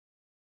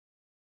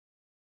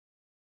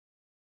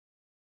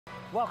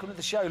Welcome to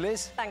the show,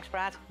 Liz. Thanks,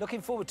 Brad.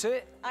 Looking forward to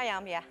it? I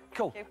am, yeah.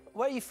 Cool. Thank you.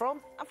 Where are you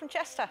from? I'm from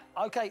Chester.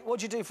 OK,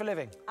 what do you do for a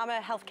living? I'm a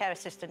healthcare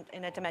assistant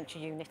in a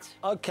dementia unit.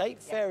 OK,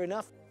 fair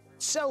enough.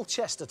 Sell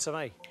Chester to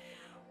me.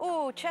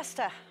 Oh,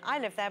 Chester. I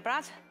live there,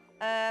 Brad.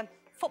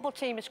 Football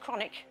team is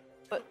chronic,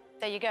 but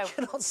there you go.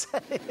 You're not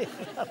saying it.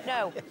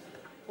 No.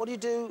 What do you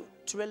do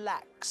to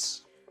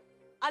relax?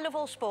 I love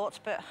all sports,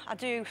 but I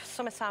do,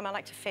 summertime, I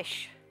like to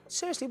fish.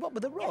 Seriously, what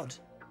with the rod?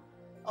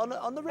 On the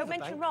Don't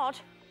riverbank? mention Rod.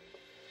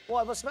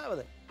 Why, what's the matter with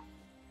it?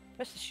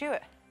 Mr.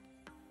 Stewart.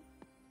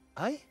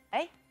 Eh?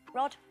 Eh?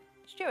 Rod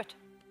Stewart.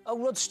 Oh,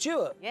 Rod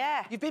Stewart?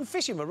 Yeah. You've been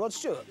fishing with Rod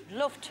Stewart?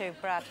 Love to,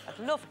 Brad. I'd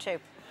love to.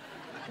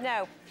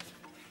 No.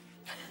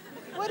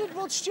 Where did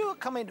Rod Stewart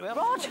come into it? I'm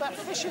Rod! talking about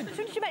fishing. As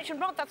soon as you mention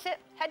Rod, that's it.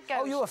 Head goes.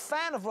 Oh, you're a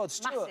fan of Rod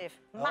Stewart? Massive.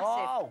 Massive.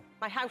 Oh.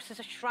 My house is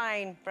a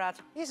shrine, Brad.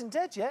 He isn't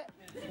dead yet.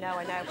 No,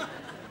 I know.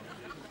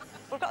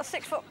 We've got a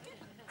 6-foot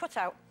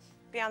cutout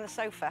behind the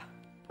sofa.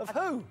 Of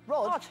who?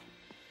 Rod? Rod.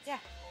 Yeah.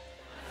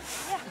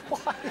 Yeah.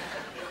 Why?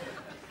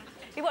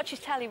 He watches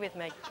telly with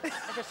me. I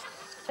just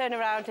turn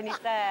around and he's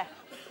there.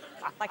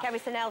 Like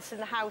everything else in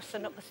the house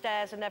and up the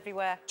stairs and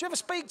everywhere. Do you ever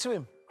speak to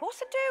him? Of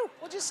course I do.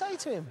 What do you say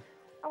to him?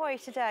 How are you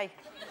today?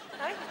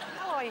 Hey?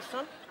 How are you,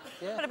 son?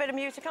 Yeah. Put a bit of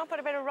music on, put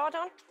a bit of Rod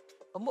on.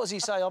 And what does he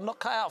say? I'm not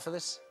cut out for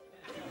this.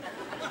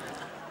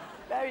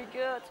 Very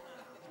good.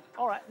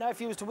 All right, now, if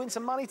you was to win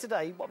some money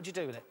today, what would you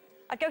do with it?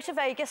 I'd go to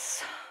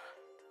Vegas,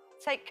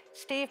 take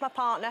Steve, my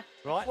partner,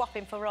 Right. swap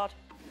him for Rod.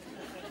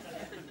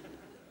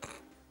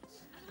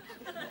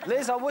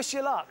 Liz, I wish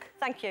you luck.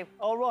 Thank you.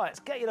 All right, let's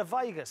get you to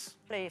Vegas.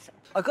 Please.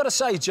 I've got to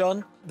say,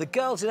 John, the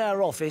girls in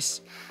our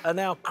office are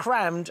now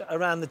crammed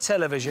around the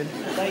television.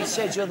 They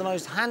said you're the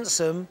most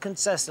handsome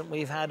contestant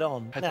we've had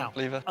on. I don't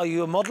believe it. Are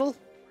you a model?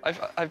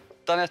 I've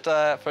done it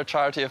for a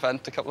charity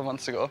event a couple of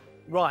months ago.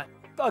 Right.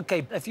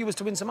 OK, if you was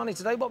to win some money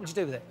today, what would you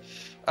do with it?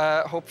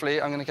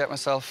 Hopefully, I'm going to get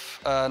myself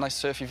a nice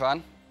surfy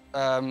van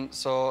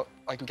so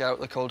I can get out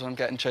of the cold when I'm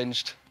getting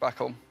changed back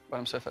home when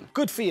I'm surfing.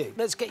 Good for you.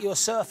 Let's get you a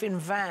surfing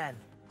van.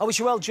 I wish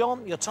you well,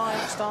 John. Your time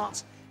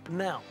starts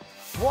now.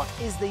 What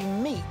is the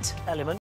meat element